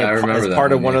 Yeah, I remember that. As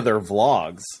part of one of their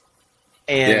vlogs.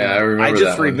 And yeah, I remember I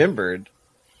just that remembered.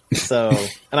 So,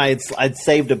 and I'd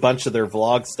saved a bunch of their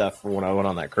vlog stuff for when I went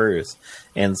on that cruise.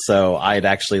 And so I'd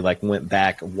actually went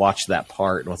back, watched that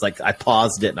part, and was like, I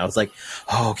paused it and I was like,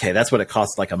 oh, okay, that's what it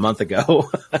cost like a month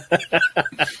ago.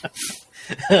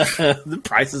 The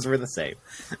prices were the same.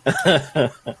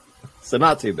 So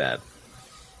not too bad.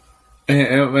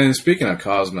 And speaking of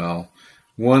Cozumel,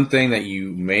 one thing that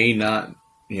you may not,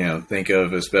 think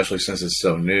of, especially since it's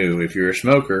so new, if you're a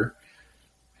smoker,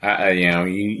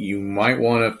 you might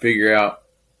want to figure out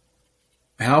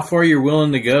how far you're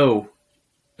willing to go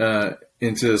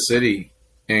into the city,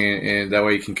 and that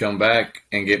way you can come back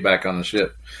and get back on the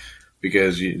ship,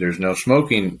 because there's no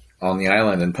smoking on the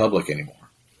island in public anymore.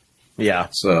 Yeah.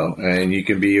 So, and you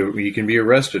can be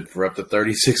arrested for up to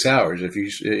 36 hours if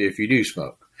you do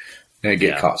smoke and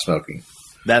get caught smoking.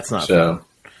 That's not fun.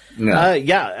 No.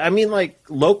 Yeah, I mean,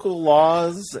 local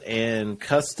laws and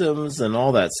customs and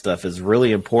all that stuff is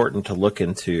really important to look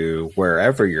into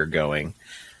wherever you're going.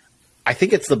 I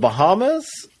think it's the Bahamas,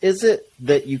 is it,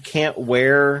 that you can't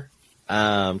wear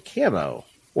camo?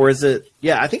 Or is it...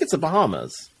 Yeah, I think it's the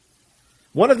Bahamas.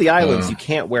 One of the islands you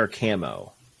can't wear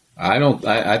camo.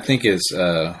 I think it's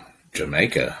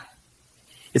Jamaica.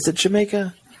 Is it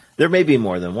Jamaica? There may be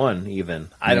more than one, even.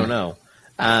 I don't know.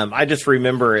 I just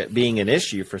remember it being an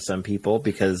issue for some people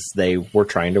because they were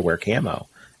trying to wear camo.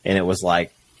 And it was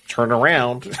like, turn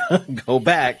around, go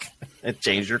back, and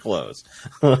change your clothes.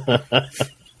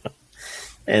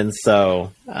 And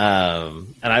so,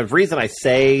 and the reason I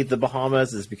say the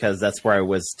Bahamas is because that's where I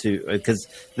was because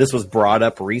this was brought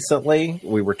up recently.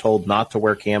 We were told not to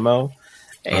wear camo.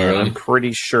 And I'm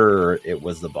pretty sure it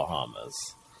was the Bahamas.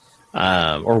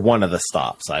 Or one of the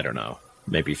stops. I don't know.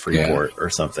 Maybe Freeport or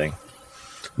something.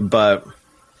 But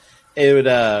it would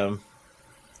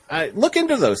I look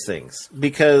into those things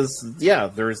because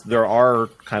there are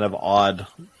kind of odd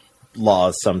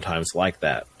laws sometimes like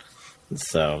that.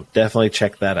 So definitely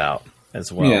check that out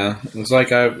as well. Yeah, it's like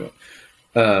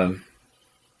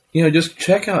just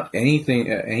check out anything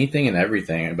and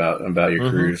everything about your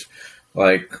cruise.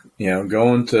 Like,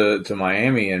 going to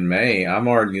Miami in May, I'm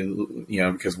already,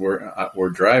 because we're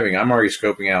driving, I'm already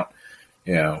scoping out,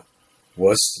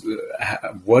 what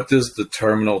does the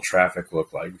terminal traffic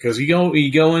look like? Because you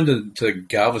go into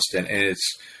Galveston and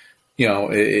it's,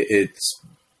 it's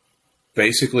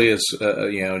basically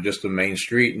just a main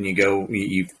street, and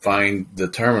you find the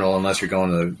terminal, unless you're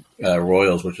going to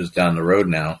Royals, which is down the road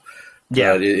now.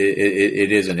 Yeah, but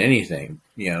it isn't anything,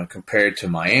 compared to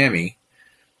Miami.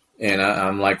 And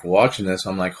I'm like watching this,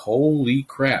 I'm like, holy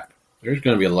crap! There's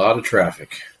going to be a lot of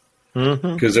traffic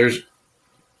because there's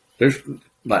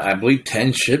I believe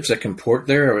 10 ships that can port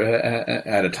there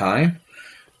at a time.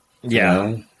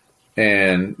 Yeah,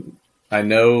 and I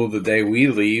know the day we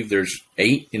leave, there's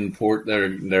 8 in port that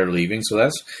are leaving. So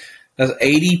that's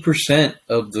 80%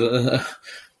 of the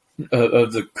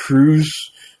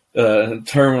cruise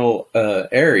terminal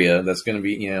area that's going to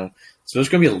be, so there's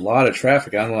going to be a lot of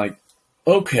traffic. I'm like,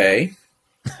 okay,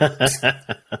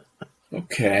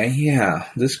 yeah,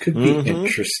 this could be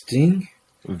interesting.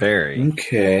 Very.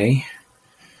 Okay.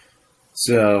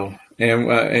 So,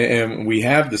 and we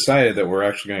have decided that we're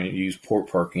actually going to use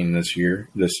port parking this year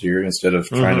instead of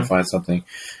trying to find something,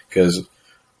 because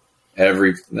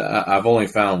I've only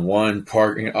found one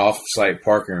off-site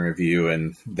parking review,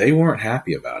 and they weren't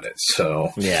happy about it.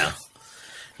 So yeah.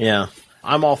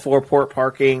 I'm all for port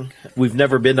parking. We've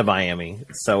never been to Miami,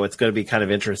 so it's going to be kind of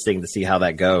interesting to see how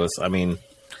that goes. I mean,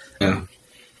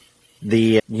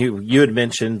 you had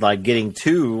mentioned like getting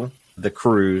to the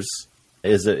cruise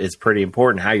is pretty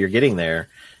important. How you're getting there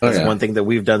is one thing that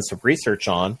we've done some research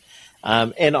on,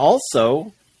 and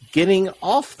also getting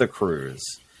off the cruise.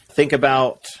 Think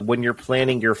about when you're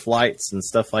planning your flights and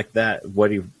stuff like that.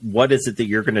 What is it that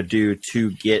you're going to do to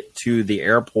get to the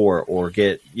airport, or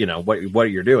get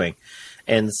what you're doing?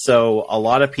 And so a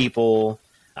lot of people,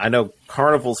 I know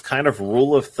Carnival's kind of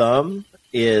rule of thumb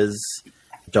is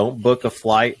don't book a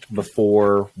flight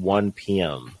before 1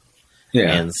 p.m.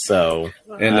 Yeah, and so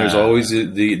there's always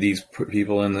these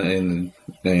people in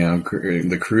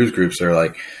the cruise groups that are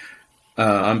like,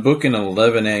 I'm booking an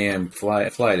 11 a.m.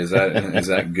 flight. Is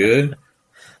that good?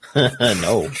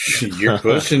 No, you're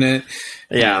pushing it.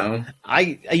 Yeah,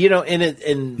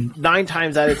 and 9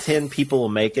 times out of 10 people will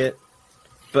make it.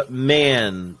 But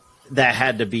man, that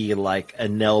had to be like a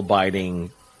nail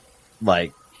biting,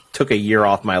 like took a year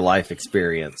off my life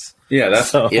experience. Yeah,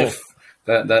 that's if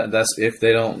that's if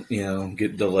they don't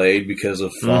get delayed because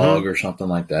of fog or something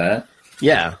like that.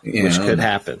 Yeah, which could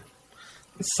happen.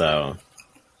 So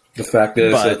the fact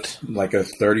is it's like a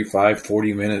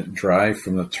 35-40 minute drive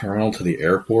from the terminal to the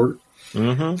airport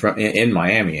in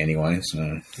Miami anyway.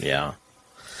 So yeah.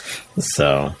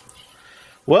 So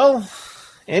well.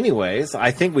 Anyways, I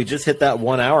think we just hit that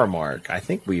 1 hour mark. I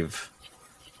think we've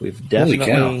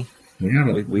definitely we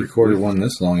haven't recorded one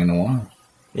this long in a while.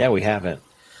 Yeah, we haven't.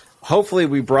 Hopefully,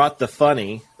 we brought the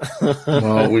funny.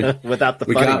 Well, without the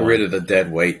we funny got rid of the dead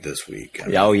weight this week.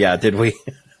 Oh yeah, did we?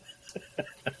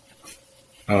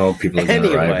 Oh, people are going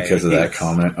to write because of that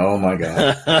comment. Oh my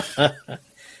god.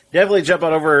 Definitely jump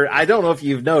on over. I don't know if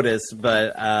you've noticed,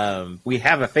 but we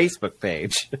have a Facebook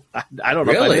page. I don't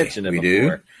know if I mentioned it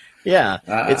before. Do? Yeah,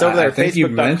 it's over there. I think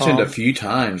you've mentioned a few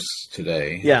times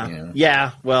today.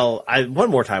 Yeah. Well,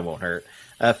 one more time won't hurt.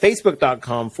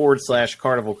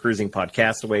 Facebook.com/Carnival Cruising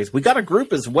Podcastaways. We got a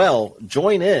group as well.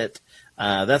 Join it.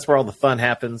 That's where all the fun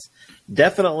happens.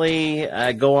 Definitely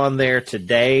go on there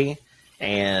today.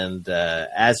 And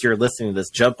as you're listening to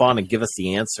this, jump on and give us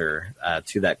the answer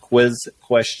to that quiz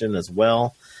question as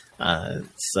well.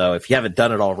 So if you haven't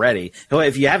done it already,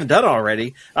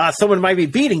 someone might be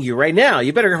beating you right now.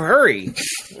 You better hurry.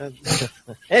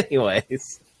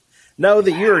 Anyways, know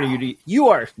that you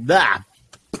are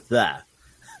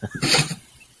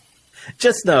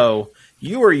just know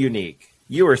you are unique,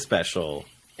 you are special,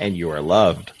 and you are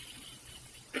loved.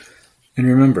 And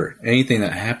remember, anything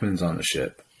that happens on the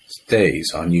ship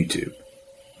stays on YouTube.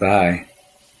 Bye.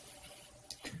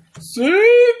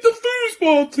 Save the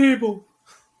foosball table.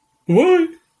 What?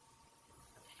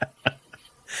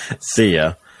 See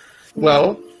ya.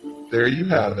 Well, there you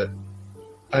have it.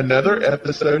 Another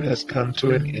episode has come to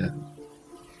an end.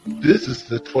 This is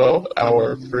the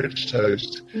 12-hour French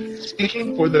toast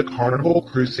speaking for the Carnival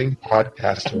Cruising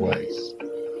Podcastaways.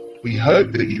 We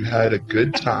hope that you had a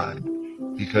good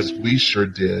time, because we sure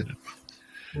did.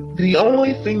 The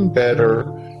only thing better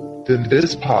than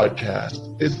this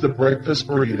podcast is the breakfast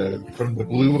burrito from the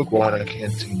Blue Iguana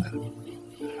Cantina.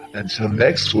 Until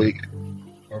next week,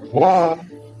 au revoir.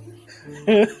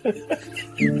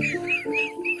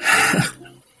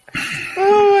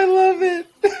 Oh, I love it.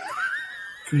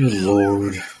 Good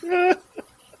Lord.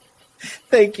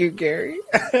 Thank you, Gary.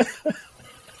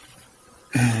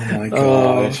 Oh my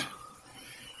God.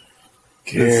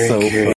 It's so Gary.